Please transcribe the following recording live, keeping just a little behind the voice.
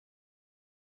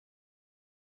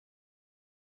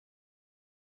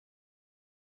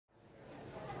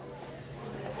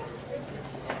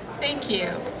Thank you.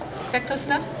 Is that close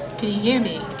enough? Can you hear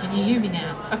me? Can you hear me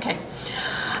now? Okay.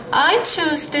 I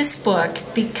chose this book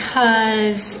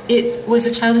because it was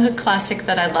a childhood classic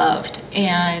that I loved.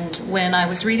 And when I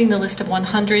was reading the list of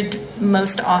 100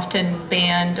 most often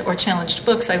banned or challenged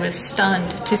books, I was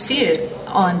stunned to see it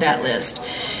on that list.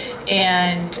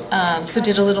 And so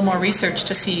did a little more research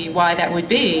to see why that would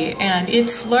be. And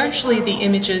it's largely the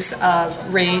images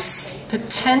of race,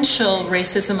 potential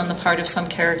racism on the part of some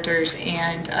characters,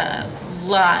 and a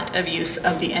lot of use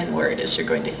of the N-word, as you're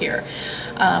going to hear.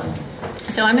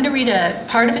 So I'm going to read a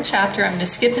part of a chapter. I'm going to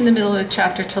skip in the middle of the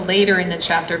chapter to later in the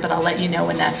chapter, but I'll let you know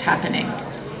when that's happening.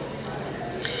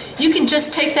 You can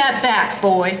just take that back,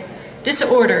 boy. This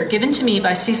order, given to me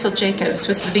by Cecil Jacobs,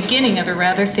 was the beginning of a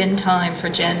rather thin time for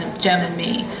Jem and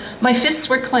me. My fists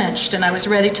were clenched, and I was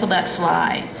ready to let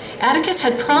fly. Atticus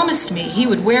had promised me he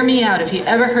would wear me out if he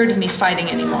ever heard of me fighting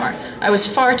anymore. I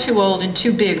was far too old and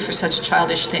too big for such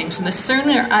childish things, and the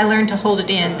sooner I learned to hold it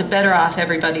in, the better off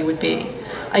everybody would be.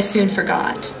 I soon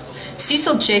forgot.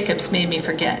 Cecil Jacobs made me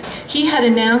forget. He had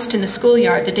announced in the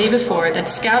schoolyard the day before that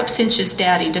Scout Finch's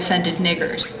daddy defended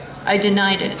niggers. I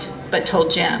denied it, but told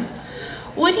Jem.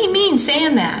 "What do you mean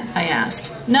saying that?" I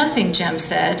asked. "Nothing," Jem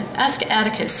said. "Ask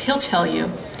Atticus, he'll tell you."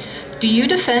 "Do you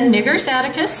defend niggers,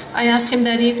 Atticus?" I asked him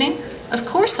that evening. "Of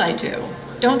course I do."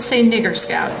 "Don't say nigger,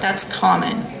 Scout, that's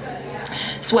common."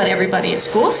 "It's what everybody at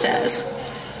school says."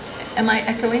 Am I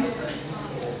echoing?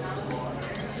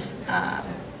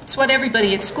 It's what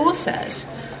everybody at school says.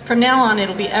 From now on,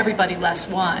 it'll be everybody less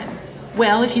one.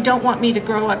 "Well, if you don't want me to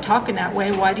grow up talking that way,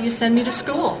 why do you send me to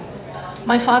school?"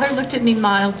 My father looked at me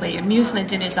mildly,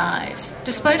 amusement in his eyes.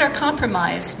 Despite our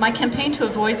compromise, my campaign to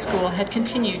avoid school had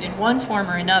continued in one form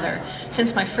or another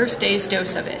since my first day's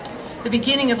dose of it. The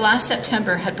beginning of last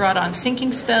September had brought on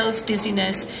sinking spells,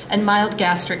 dizziness, and mild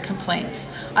gastric complaints.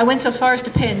 I went so far as to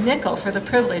pay a nickel for the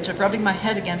privilege of rubbing my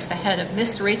head against the head of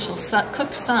Miss Rachel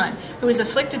Cook's son, who was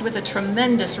afflicted with a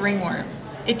tremendous ringworm.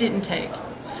 It didn't take.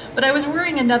 But I was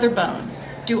worrying another bone.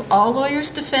 Do all lawyers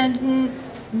defend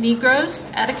Negroes,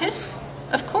 Atticus?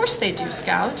 Of course they do,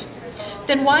 Scout.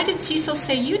 Then why did Cecil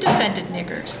say you defended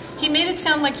niggers? He made it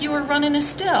sound like you were running a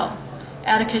still.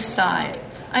 Atticus sighed.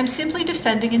 I'm simply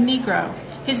defending a Negro.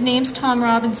 His name's Tom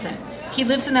Robinson. He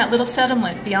lives in that little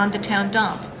settlement beyond the town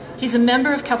dump. He's a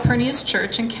member of Calpurnia's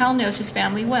church, and Cal knows his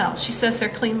family well. She says they're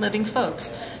clean-living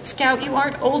folks. Scout, you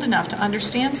aren't old enough to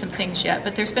understand some things yet,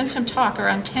 but there's been some talk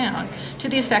around town to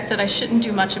the effect that I shouldn't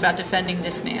do much about defending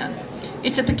this man.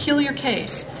 It's a peculiar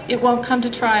case. It won't come to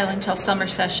trial until summer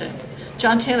session.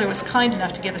 John Taylor was kind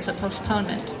enough to give us a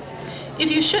postponement.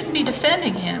 If you shouldn't be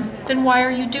defending him, then why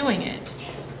are you doing it?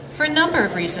 For a number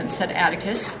of reasons, said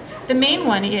Atticus. The main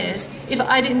one is, if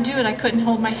I didn't do it, I couldn't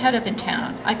hold my head up in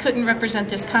town. I couldn't represent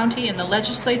this county in the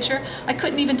legislature. I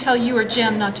couldn't even tell you or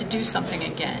Jem not to do something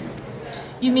again.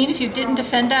 You mean if you didn't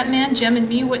defend that man, Jem and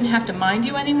me wouldn't have to mind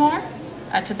you anymore?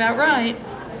 That's about right.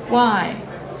 Why?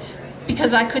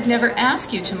 Because I could never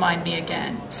ask you to mind me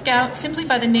again. Scout, simply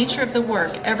by the nature of the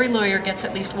work, every lawyer gets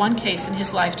at least one case in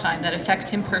his lifetime that affects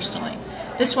him personally.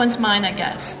 This one's mine, I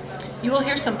guess. You will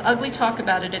hear some ugly talk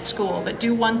about it at school, but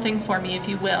do one thing for me if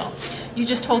you will. You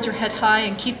just hold your head high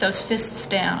and keep those fists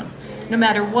down. No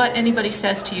matter what anybody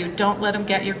says to you, don't let them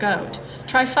get your goat.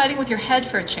 Try fighting with your head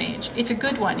for a change. It's a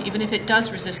good one, even if it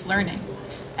does resist learning.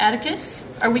 Atticus,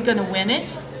 are we going to win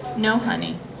it? No,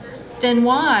 honey. Then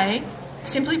why?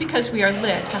 Simply because we are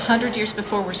licked 100 years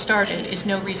before we're started is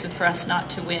no reason for us not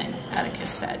to win,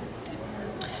 Atticus said.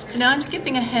 So now I'm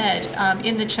skipping ahead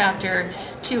in the chapter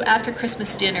to after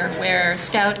Christmas dinner, where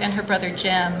Scout and her brother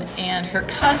Jem and her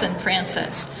cousin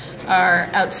Frances are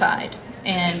outside.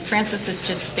 And Frances has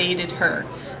just baited her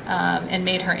and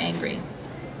made her angry.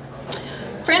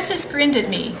 Frances grinned at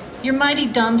me. You're mighty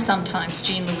dumb sometimes,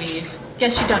 Jean Louise.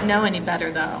 Guess you don't know any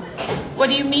better, though. What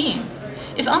do you mean?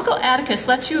 If Uncle Atticus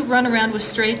lets you run around with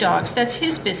stray dogs, that's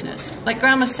his business, like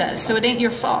Grandma says, so it ain't your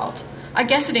fault. I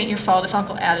guess it ain't your fault if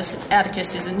Uncle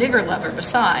Atticus is a nigger lover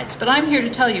besides, but I'm here to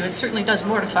tell you it certainly does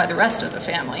mortify the rest of the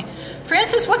family.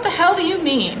 Frances, what the hell do you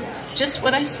mean? Just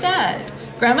what I said.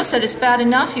 Grandma said it's bad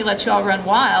enough he lets you all run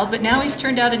wild, but now he's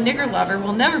turned out a nigger lover,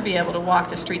 we'll never be able to walk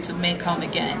the streets of Maycomb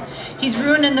again. He's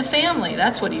ruining the family,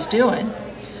 that's what he's doing.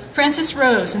 Frances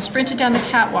rose and sprinted down the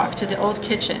catwalk to the old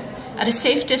kitchen. At a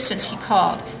safe distance, he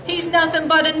called, He's nothing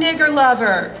but a nigger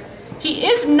lover. He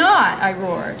is not, I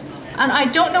roared. And I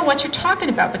don't know what you're talking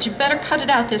about, but you better cut it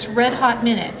out this red-hot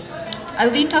minute. I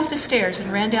leaped off the stairs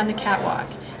and ran down the catwalk.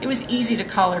 It was easy to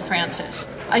call her Frances.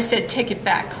 I said, take it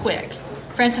back, quick.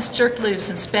 Frances jerked loose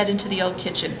and sped into the old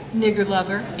kitchen. Nigger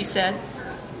lover, he said.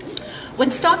 When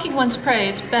stalking one's prey,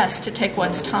 it's best to take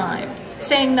one's time.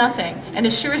 saying nothing, and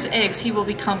as sure as eggs he will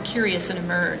become curious and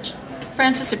emerge.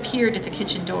 Francis appeared at the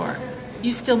kitchen door.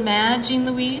 "You still mad, Jean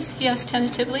Louise?" he asked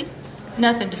tentatively.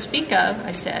 "Nothing to speak of,"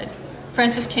 I said.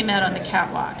 Francis came out on the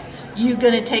catwalk. "You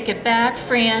gonna take it back,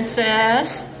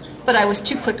 Francis?" But I was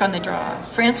too quick on the draw.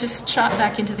 Francis shot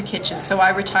back into the kitchen, so I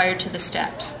retired to the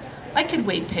steps. I could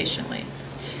wait patiently.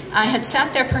 I had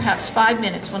sat there perhaps 5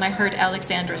 minutes when I heard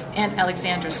Aunt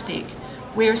Alexandra speak.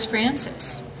 "Where's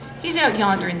Francis?" "He's out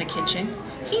yonder in the kitchen.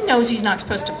 He knows he's not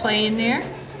supposed to play in there."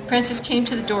 Francis came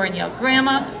to the door and yelled,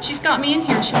 "Grandma, she's got me in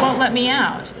here and she won't let me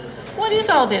out." "What is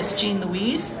all this, Jean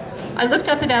Louise?" I looked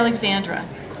up at Alexandra.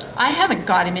 "I haven't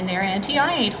got him in there, Auntie.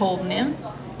 I ain't holding him."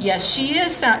 "Yes, she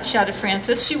is," shouted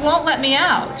Francis. "She won't let me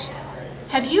out."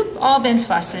 "Have you all been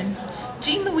fussing?"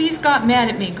 "Jean Louise got mad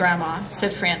at me, Grandma,"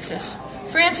 said Francis.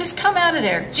 "Francis, come out of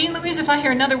there. Jean Louise, if I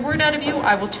hear another word out of you,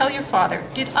 I will tell your father.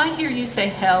 Did I hear you say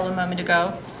hell a moment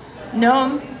ago?"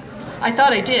 "No, I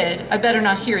thought I did. I better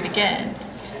not hear it again."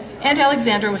 Aunt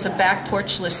Alexandra was a back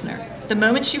porch listener. The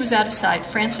moment she was out of sight,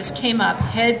 Francis came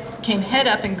head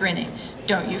up and grinning.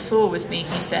 "Don't you fool with me,"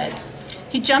 he said.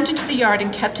 He jumped into the yard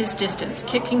and kept his distance,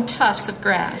 kicking tufts of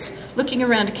grass, looking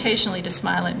around occasionally to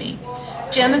smile at me.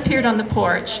 Jem appeared on the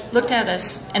porch, looked at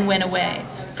us, and went away.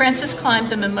 Francis climbed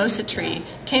the mimosa tree,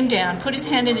 came down, put his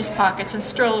hand in his pockets, and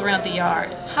strolled around the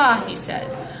yard. "Ha," he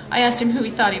said. I asked him who he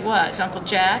thought he was, Uncle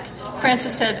Jack.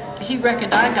 Francis said he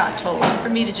reckoned I got told for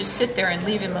me to just sit there and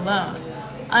leave him alone.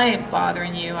 "I ain't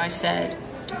bothering you," I said.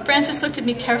 Francis looked at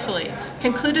me carefully,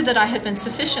 concluded that I had been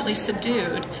sufficiently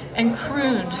subdued, and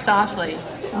crooned softly,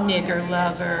 "Nigger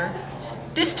lover."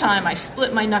 This time I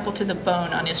split my knuckle to the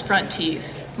bone on his front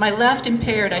teeth. My left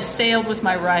impaired, I sailed with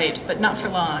my right, but not for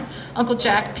long. Uncle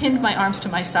Jack pinned my arms to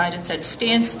my side and said,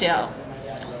 "Stand still."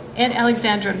 Aunt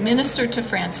Alexandra ministered to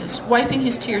Francis, wiping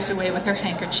his tears away with her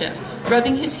handkerchief,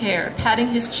 rubbing his hair, patting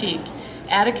his cheek.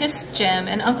 Atticus, Jem,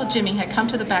 and Uncle Jimmy had come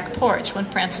to the back porch when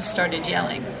Francis started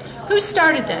yelling. "Who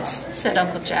started this?" said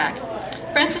Uncle Jack.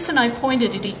 Francis and I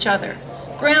pointed at each other.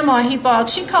 "Grandma," he bawled,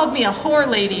 "she called me a whore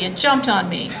lady and jumped on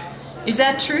me." "Is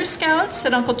that true, Scout?"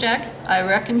 said Uncle Jack. "I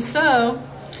reckon so."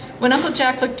 When Uncle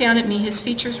Jack looked down at me, his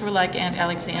features were like Aunt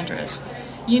Alexandra's.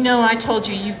 "You know I told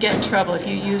you you'd get in trouble if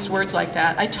you used words like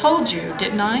that. I told you,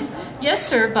 didn't I?" "Yes,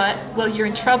 sir, but—" "Well, you're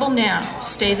in trouble now.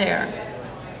 Stay there."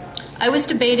 I was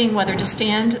debating whether to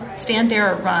stand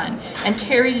there or run, and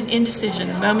tarried in indecision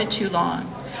a moment too long.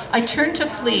 I turned to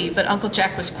flee, but Uncle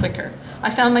Jack was quicker. I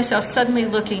found myself suddenly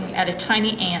looking at a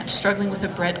tiny ant struggling with a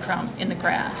breadcrumb in the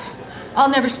grass. "I'll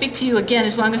never speak to you again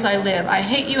as long as I live. I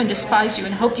hate you and despise you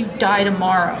and hope you die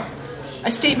tomorrow."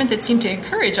 A statement that seemed to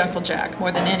encourage Uncle Jack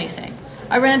more than anything.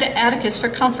 I ran to Atticus for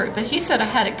comfort, but he said I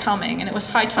had it coming, and it was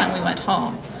high time we went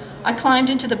home. I climbed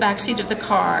into the back seat of the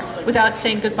car without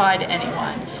saying goodbye to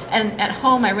anyone, and at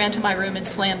home I ran to my room and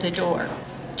slammed the door.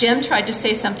 Jem tried to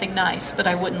say something nice, but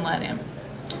I wouldn't let him.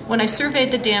 When I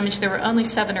surveyed the damage, there were only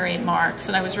 7 or 8 marks,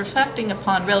 and I was reflecting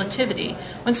upon relativity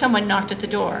when someone knocked at the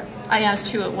door. I asked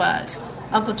who it was.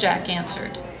 Uncle Jack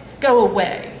answered. "Go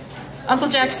away." Uncle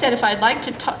Jack said if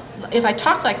I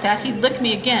talked like that, he'd lick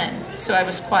me again, so I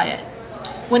was quiet.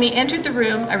 When he entered the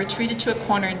room, I retreated to a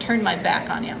corner and turned my back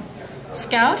on him.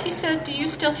 "Scout," he said, "do you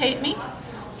still hate me?"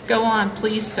 "Go on,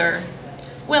 please, sir."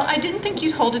 "Well, I didn't think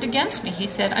you'd hold it against me," he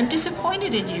said. "I'm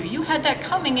disappointed in you. You had that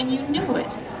coming and you knew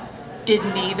it."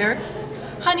 "Didn't either."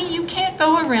 "Honey, you can't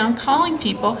go around calling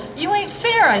people—" "You ain't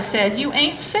fair," I said. "You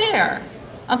ain't fair."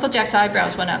 Uncle Jack's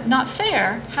eyebrows went up. "Not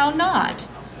fair? How not?"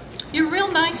 "You're real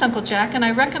nice, Uncle Jack, and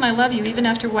I reckon I love you even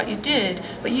after what you did,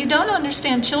 but you don't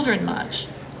understand children much."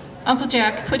 Uncle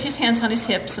Jack put his hands on his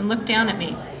hips and looked down at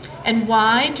me. "And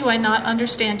why do I not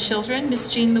understand children, Miss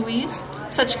Jean Louise?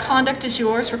 Such conduct as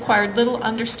yours required little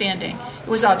understanding. It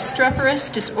was obstreperous,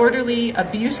 disorderly,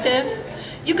 abusive.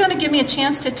 You going to give me a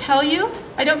chance to tell you?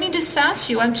 I don't mean to sass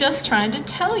you, I'm just trying to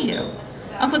tell you."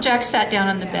 Uncle Jack sat down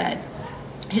on the bed.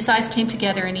 His eyes came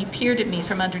together and he peered at me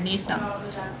from underneath them.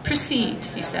 "Proceed,"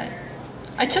 he said.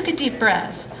 I took a deep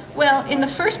breath. "Well, in the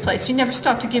first place, you never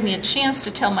stopped to give me a chance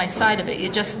to tell my side of it. You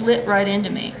just lit right into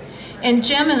me. And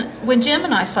when Jem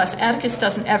and I fuss, Atticus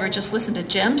doesn't ever just listen to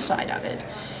Jem's side of it.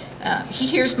 He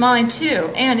hears mine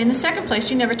too. And in the second place,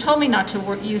 you never told me not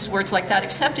to use words like that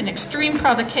except in extreme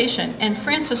provocation, and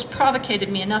Francis provocated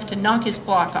me enough to knock his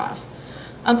block off."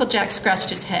 Uncle Jack scratched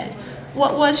his head.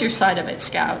 "What was your side of it,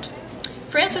 Scout?"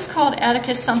 "Francis called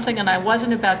Atticus something and I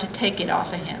wasn't about to take it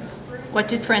off of him." "What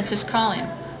did Francis call him?"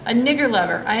 "A nigger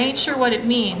lover. I ain't sure what it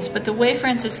means, but the way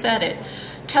Francis said it.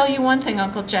 Tell you one thing,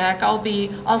 Uncle Jack,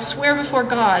 I'll swear before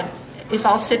God if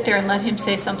I'll sit there and let him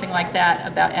say something like that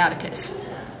about Atticus."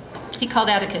 "He called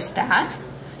Atticus that?"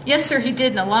 Yes, sir, he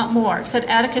did, and a lot more. Said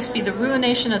Atticus be the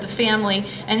ruination of the family,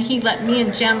 and he let me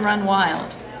and Jem run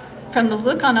wild. From the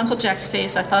look on Uncle Jack's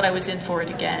face, I thought I was in for it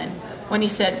again. When he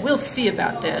said, "We'll see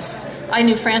about this," I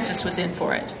knew Francis was in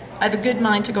for it. I have a good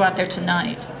mind to go out there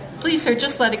tonight. Please, sir,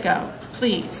 just let it go.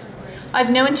 Please. I have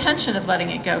no intention of letting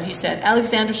it go, he said.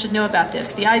 Alexander should know about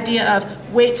this. The idea of,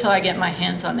 wait till I get my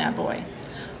hands on that boy.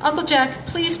 Uncle Jack,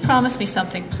 please promise me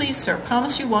something. Please, sir,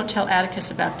 promise you won't tell Atticus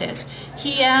about this.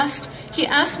 He asked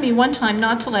me one time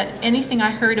not to let anything I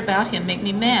heard about him make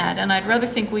me mad, and I'd rather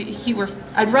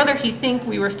he think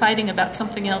we were fighting about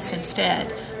something else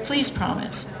instead. Please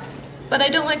promise. But I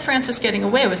don't like Francis getting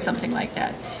away with something like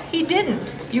that. He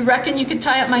didn't. You reckon you could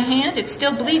tie up my hand? It's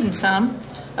still bleeding some.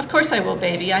 Of course I will,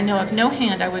 baby. I know of no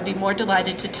hand I would be more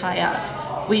delighted to tie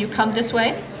up. Will you come this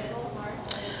way?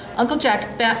 Uncle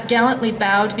Jack gallantly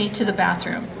bowed me to the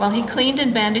bathroom. While he cleaned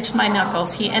and bandaged my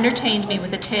knuckles, he entertained me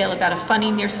with a tale about a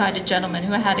funny, nearsighted gentleman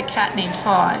who had a cat named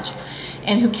Hodge,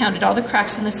 and who counted all the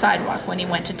cracks in the sidewalk when he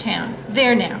went to town.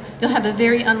 There now, you'll have a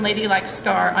very unladylike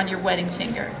scar on your wedding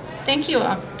finger. Thank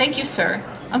you, sir.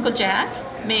 Uncle Jack?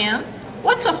 Ma'am?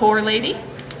 What's a whore lady?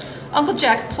 Uncle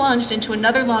Jack plunged into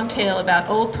another long tale about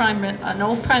an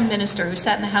old prime minister who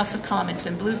sat in the House of Commons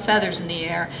and blew feathers in the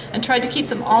air and tried to keep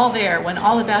them all there when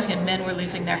all about him men were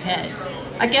losing their heads.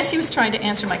 I guess he was trying to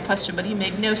answer my question, but he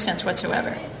made no sense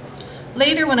whatsoever.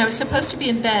 Later, when I was supposed to be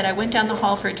in bed, I went down the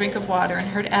hall for a drink of water and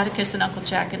heard Atticus and Uncle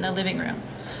Jack in the living room.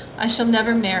 I shall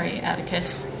never marry,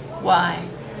 Atticus. Why?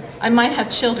 I might have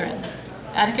children.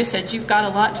 Atticus said, "You've got a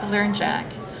lot to learn, Jack."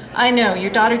 I know,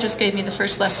 your daughter just gave me the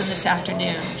first lesson this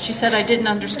afternoon. She said I didn't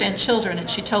understand children, and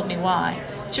she told me why.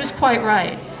 She was quite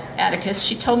right, Atticus.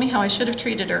 She told me how I should have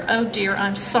treated her. Oh dear,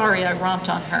 I'm sorry I romped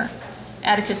on her.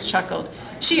 Atticus chuckled.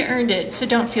 She earned it, so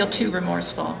don't feel too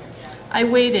remorseful. I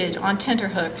waited on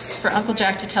tenterhooks for Uncle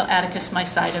Jack to tell Atticus my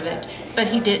side of it, but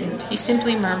he didn't. He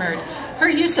simply murmured, "Her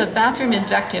use of bathroom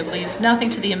invective leaves nothing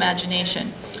to the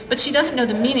imagination, but she doesn't know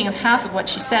the meaning of half of what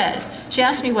she says. She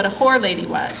asked me what a whore lady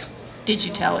was." Did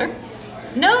you tell her?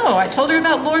 No, I told her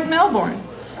about Lord Melbourne.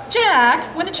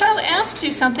 Jack, when a child asks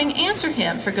you something, answer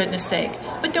him, for goodness sake,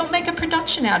 but don't make a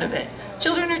production out of it.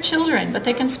 Children are children, but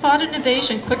they can spot an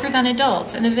evasion quicker than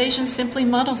adults, and evasion simply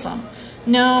muddles them.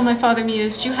 No, my father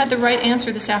mused, you had the right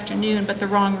answer this afternoon, but the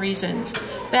wrong reasons.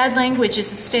 Bad language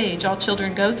is a stage all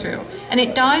children go through, and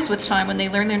it dies with time when they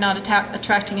learn they're not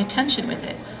attracting attention with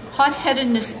it.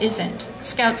 Hot-headedness isn't.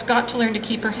 Scout's got to learn to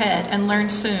keep her head, and learn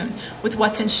soon, with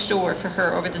what's in store for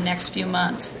her over the next few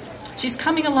months. She's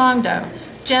coming along, though.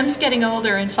 Jem's getting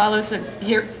older and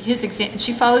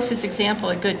she follows his example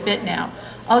a good bit now.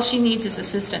 All she needs is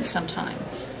assistance sometime.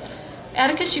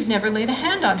 Atticus, you've never laid a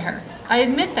hand on her. I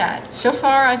admit that. So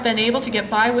far, I've been able to get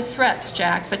by with threats,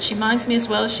 Jack, but she minds me as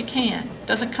well as she can.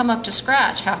 Doesn't come up to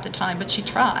scratch half the time, but she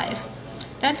tries.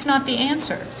 That's not the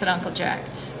answer, said Uncle Jack.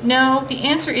 No, the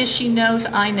answer is she knows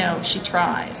I know she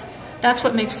tries. That's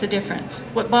what makes the difference.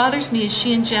 What bothers me is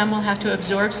she and Jem will have to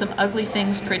absorb some ugly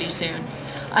things pretty soon.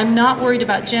 I'm not worried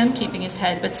about Jem keeping his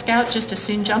head, but Scout just as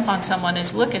soon jump on someone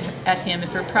as look at him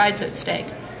if her pride's at stake.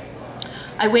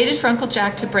 I waited for Uncle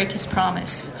Jack to break his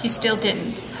promise. He still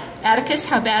didn't. Atticus,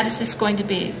 how bad is this going to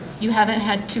be? You haven't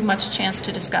had too much chance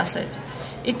to discuss it.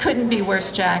 It couldn't be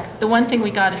worse, Jack. The one thing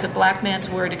we got is a black man's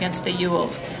word against the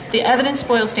Ewells. The evidence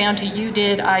boils down to you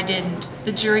did, I didn't.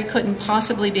 The jury couldn't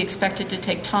possibly be expected to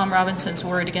take Tom Robinson's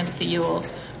word against the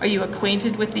Ewells. Are you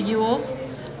acquainted with the Ewells?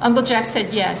 Uncle Jack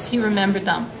said yes, he remembered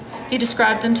them. He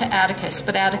described them to Atticus,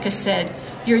 but Atticus said,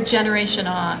 "You're a generation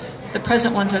off. The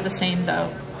present ones are the same, though."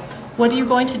 What are you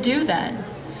going to do, then?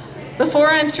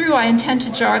 Before I'm through, I intend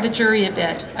to jar the jury a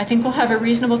bit. I think we'll have a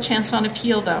reasonable chance on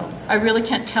appeal, though. I really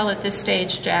can't tell at this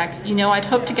stage, Jack. You know, I'd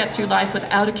hoped to get through life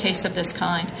without a case of this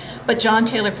kind. But John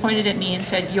Taylor pointed at me and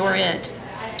said, "You're it."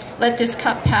 Let this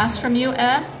cup pass from you,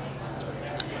 eh?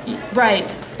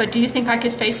 Right. But do you think I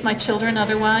could face my children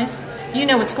otherwise? You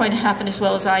know what's going to happen as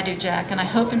well as I do, Jack, and I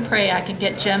hope and pray I can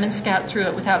get Jem and Scout through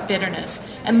it without bitterness,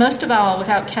 and most of all,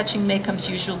 without catching Macomb's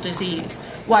usual disease.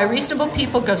 Why reasonable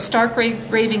people go stark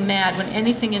raving mad when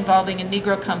anything involving a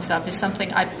Negro comes up is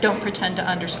something I don't pretend to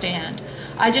understand.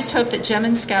 I just hope that Jem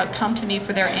and Scout come to me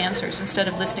for their answers instead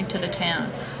of listening to the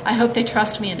town. I hope they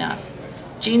trust me enough.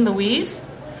 Jean Louise?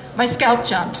 My scalp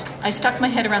jumped. I stuck my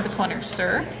head around the corner.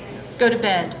 Sir? Go to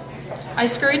bed. I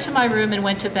scurried to my room and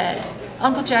went to bed.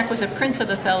 Uncle Jack was a prince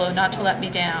of a fellow not to let me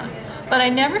down. But I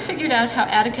never figured out how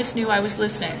Atticus knew I was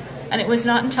listening, and it was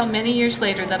not until many years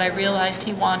later that I realized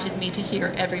he wanted me to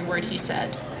hear every word he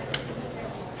said.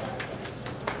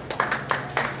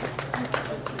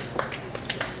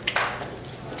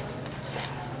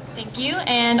 Thank you.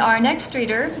 And our next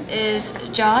reader is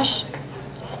Josh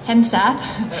Hemsath,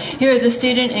 who is a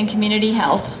student in community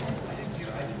health.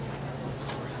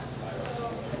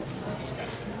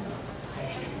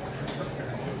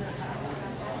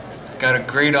 Got a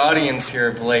great audience here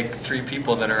of like 3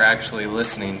 people that are actually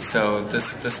listening, so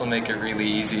this will make it really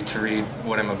easy to read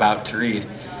what I'm about to read.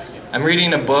 I'm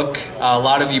reading a book a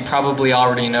lot of you probably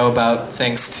already know about,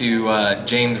 thanks to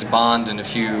James Bond and a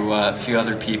few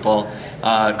other people,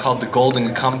 called The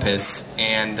Golden Compass,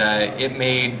 and it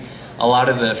made a lot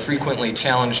of the frequently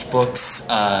challenged books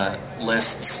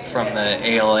lists from the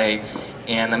ALA,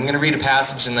 and I'm going to read a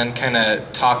passage and then kind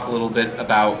of talk a little bit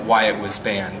about why it was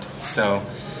banned. So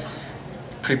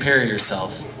prepare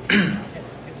yourself.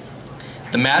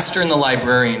 The master and the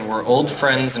librarian were old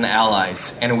friends and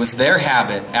allies, and it was their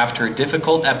habit, after a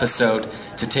difficult episode,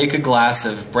 to take a glass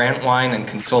of Brant wine and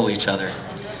console each other.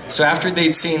 So after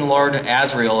they'd seen Lord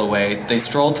Asriel away, they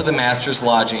strolled to the master's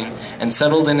lodging and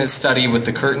settled in his study with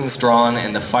the curtains drawn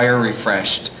and the fire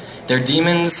refreshed, their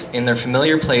demons in their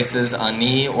familiar places on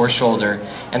knee or shoulder,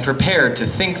 and prepared to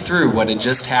think through what had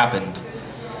just happened.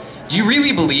 "Do you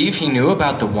really believe he knew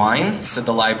about the wine?" said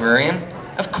the librarian.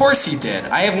 "Of course he did.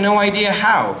 I have no idea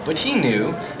how, but he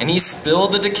knew, and he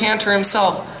spilled the decanter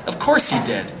himself. Of course he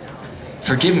did."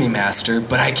 "Forgive me, master,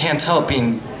 but I can't help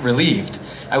being relieved.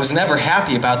 I was never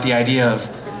happy about the idea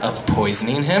of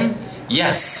poisoning him.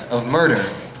 Yes, of murder.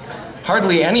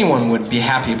 Hardly anyone would be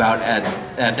happy about at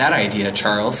that idea,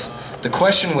 Charles. The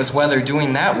question was whether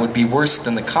doing that would be worse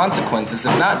than the consequences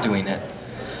of not doing it.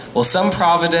 Well, some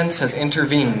providence has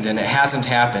intervened, and it hasn't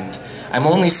happened. I'm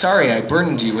only sorry I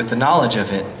burdened you with the knowledge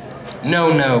of it."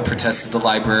 No, protested the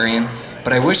librarian,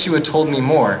 "but I wish you had told me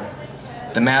more."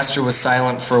 The master was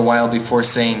silent for a while before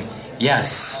saying,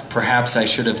 "Yes, perhaps I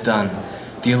should have done.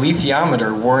 The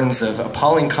alethiometer warns of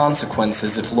appalling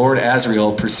consequences if Lord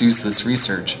Asriel pursues this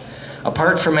research.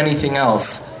 Apart from anything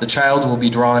else, the child will be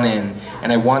drawn in,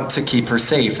 and I want to keep her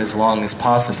safe as long as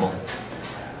possible."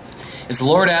 "Is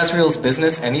Lord Asriel's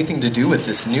business anything to do with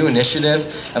this new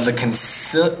initiative of the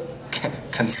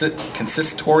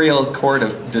Consistorial Court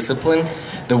of Discipline?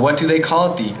 The what do they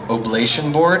call it? The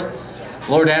Oblation Board?"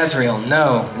 "Lord Asriel,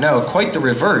 no, quite the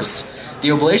reverse.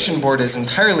 The Oblation Board is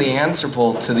entirely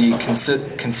answerable to the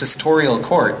Consistorial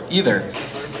Court, either.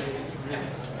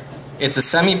 It's a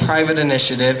semi-private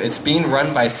initiative. It's being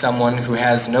run by someone who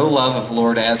has no love of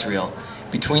Lord Asriel.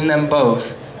 Between them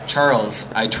both, Charles,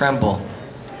 I tremble."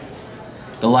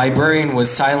 The librarian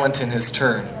was silent in his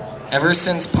turn. Ever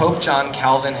since Pope John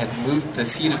Calvin had moved the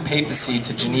seat of papacy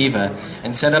to Geneva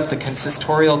and set up the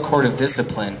Consistorial Court of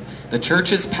Discipline, the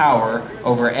Church's power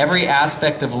over every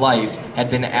aspect of life had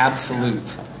been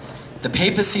absolute. The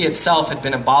papacy itself had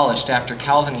been abolished after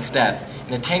Calvin's death,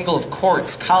 and a tangle of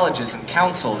courts, colleges, and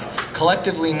councils,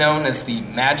 collectively known as the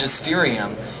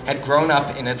magisterium, had grown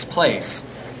up in its place.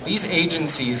 These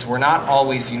agencies were not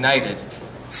always united.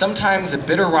 Sometimes a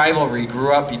bitter rivalry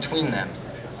grew up between them.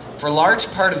 For a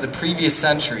large part of the previous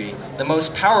century, the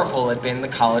most powerful had been the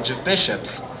College of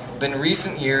Bishops, but in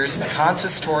recent years, the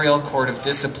Consistorial Court of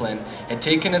Discipline had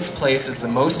taken its place as the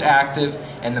most active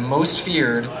and the most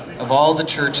feared of all the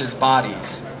Church's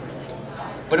bodies.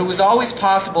 But it was always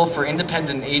possible for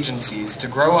independent agencies to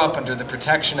grow up under the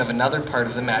protection of another part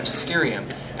of the magisterium,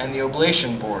 and the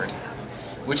Oblation Board,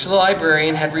 which the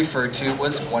librarian had referred to,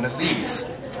 was one of these.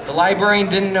 The librarian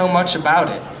didn't know much about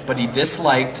it, but he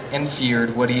disliked and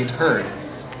feared what he had heard,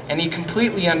 and he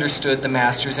completely understood the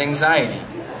master's anxiety.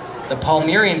 "The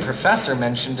Palmyrian professor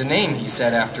mentioned a name," he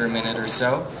said after a minute or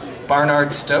so.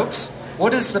 "Barnard Stokes?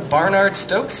 What is the Barnard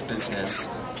Stokes business?"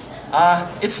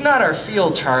 It's not our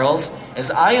field, Charles.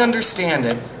 As I understand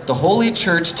it, the Holy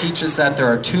Church teaches that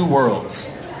there are 2 worlds.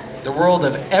 The world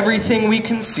of everything we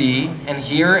can see and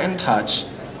hear and touch,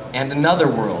 and another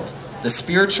world, the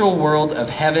spiritual world of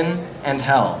heaven and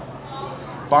hell.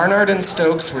 Barnard and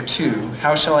Stokes were 2,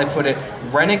 how shall I put it,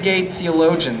 renegade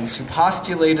theologians who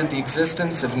postulated the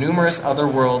existence of numerous other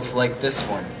worlds like this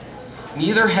one.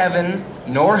 Neither heaven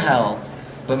nor hell,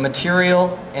 but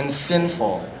material and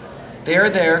sinful. They are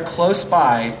there, close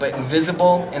by, but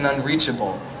invisible and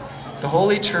unreachable. The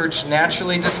Holy Church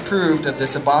naturally disapproved of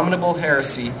this abominable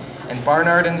heresy, and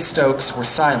Barnard and Stokes were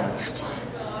silenced.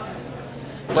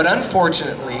 But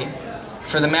unfortunately,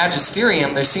 for the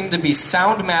magisterium, there seemed to be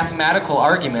sound mathematical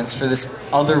arguments for this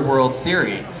other-world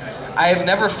theory. I have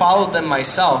never followed them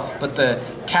myself, but the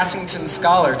Cassington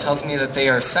scholar tells me that they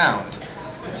are sound.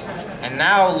 And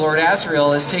now Lord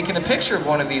Asriel has taken a picture of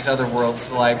one of these other worlds,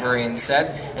 the librarian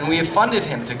said, and we have funded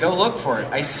him to go look for it.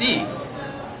 I see.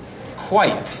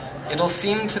 Quite. It'll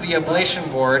seem to the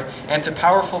Oblation Board and to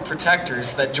powerful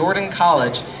protectors that Jordan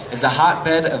College is a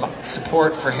hotbed of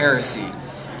support for heresy.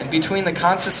 And between the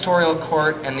consistorial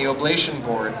court and the oblation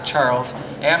board, Charles,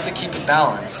 I have to keep a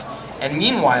balance. And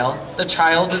meanwhile, the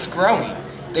child is growing.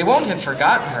 They won't have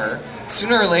forgotten her.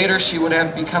 Sooner or later, she would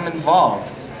have become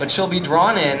involved. But she'll be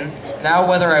drawn in, now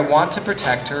whether I want to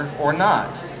protect her or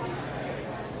not.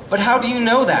 But how do you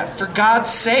know that? For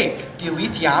God's sake! The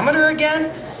alethiometer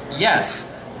again?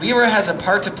 Yes, Lyra has a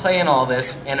part to play in all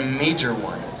this, and a major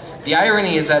one. The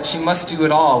irony is that she must do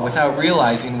it all without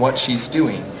realizing what she's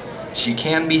doing. She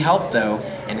can be helped, though,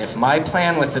 and if my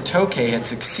plan with the Tokay had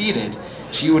succeeded,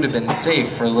 she would have been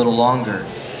safe for a little longer.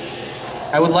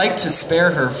 I would like to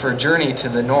spare her for a journey to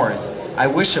the north. I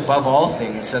wish above all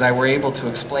things that I were able to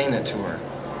explain it to her.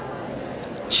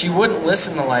 She wouldn't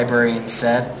listen, the librarian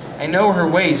said. I know her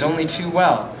ways only too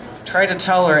well. Try to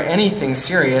tell her anything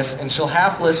serious, and she'll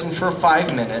half listen for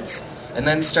 5 minutes, and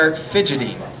then start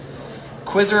fidgeting.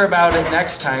 Quiz her about it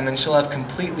next time, and she'll have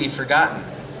completely forgotten.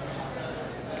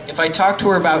 If I talk to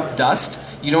her about dust,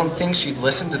 you don't think she'd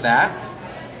listen to that?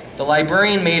 The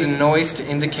librarian made a noise to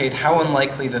indicate how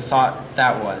unlikely the thought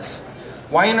that was.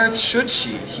 Why on earth should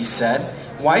she, he said.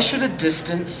 Why should a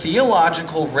distant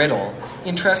theological riddle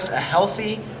interest a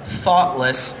healthy,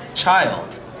 thoughtless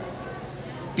child?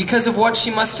 Because of what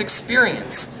she must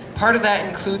experience. Part of that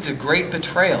includes a great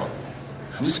betrayal.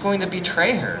 Who's going to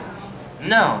betray her?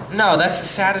 No, that's the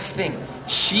saddest thing.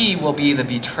 She will be the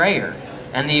betrayer,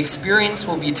 and the experience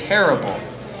will be terrible.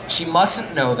 She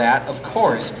mustn't know that, of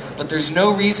course, but there's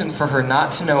no reason for her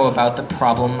not to know about the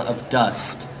problem of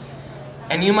dust.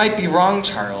 And you might be wrong,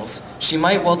 Charles. She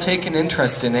might well take an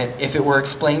interest in it if it were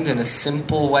explained in a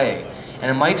simple way,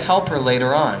 and it might help her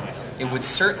later on. It would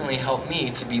certainly help me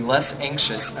to be less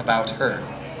anxious about her.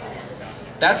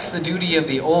 That's the duty of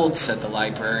the old, said the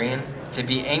librarian, to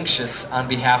be anxious on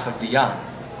behalf of the young.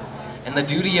 And the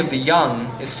duty of the young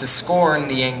is to scorn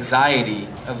the anxiety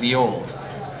of the old.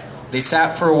 They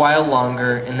sat for a while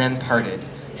longer and then parted,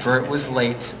 for it was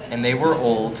late and they were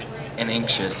old and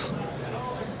anxious.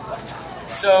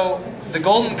 So, The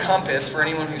Golden Compass, for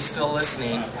anyone who's still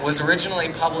listening, was originally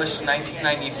published in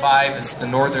 1995 as The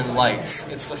Northern Lights.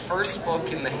 It's the first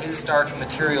book in the His Dark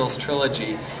Materials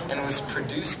trilogy and was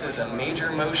produced as a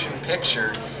major motion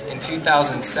picture in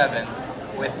 2007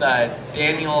 with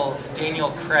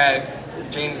Daniel Craig,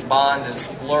 James Bond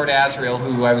as Lord Asriel,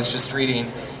 who I was just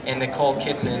reading, and Nicole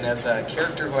Kidman as a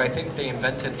character who I think they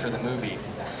invented for the movie.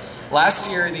 Last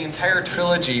year, the entire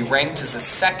trilogy ranked as the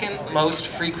second most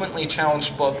frequently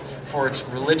challenged book for its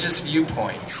religious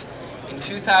viewpoints. In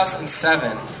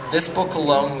 2007, this book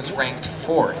alone was ranked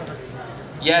 4th.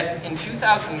 Yet, in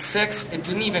 2006, it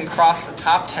didn't even cross the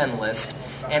top 10 list,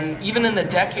 and even in the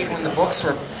decade when the books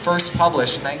were first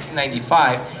published, in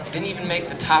 1995, it didn't even make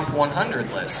the top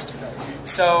 100 list.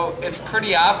 So it's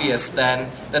pretty obvious then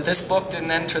that this book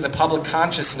didn't enter the public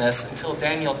consciousness until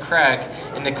Daniel Craig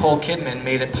and Nicole Kidman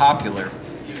made it popular.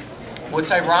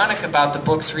 What's ironic about the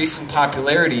book's recent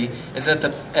popularity is that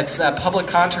its public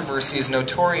controversy is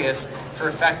notorious for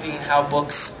affecting how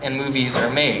books and movies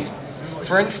are made.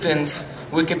 For instance,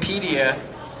 Wikipedia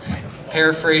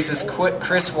paraphrases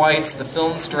Chris Weitz, the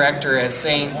film's director, as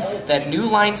saying that New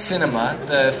Line Cinema,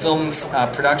 the film's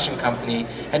production company,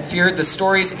 had feared the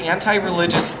story's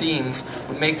anti-religious themes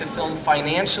would make the film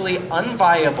financially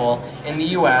unviable in the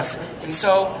US, and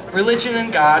so religion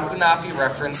and God would not be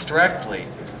referenced directly.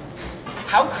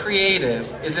 How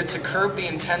creative is it to curb the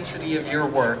intensity of your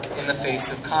work in the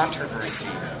face of controversy?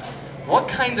 What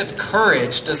kind of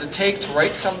courage does it take to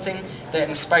write something that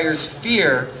inspires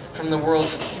fear from the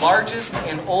world's largest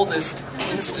and oldest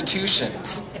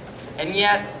institutions? And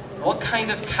yet, what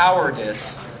kind of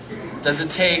cowardice does it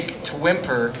take to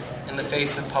whimper in the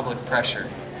face of public pressure?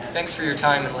 Thanks for your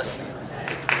time and listening.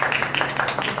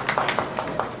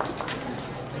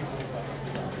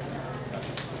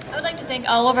 I would like to thank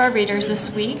all of our readers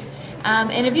this week.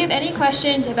 And if you have any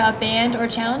questions about banned or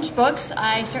challenged books,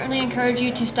 I certainly encourage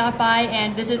you to stop by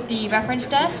and visit the reference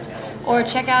desk or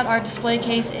check out our display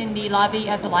case in the lobby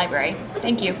at the library.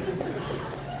 Thank you.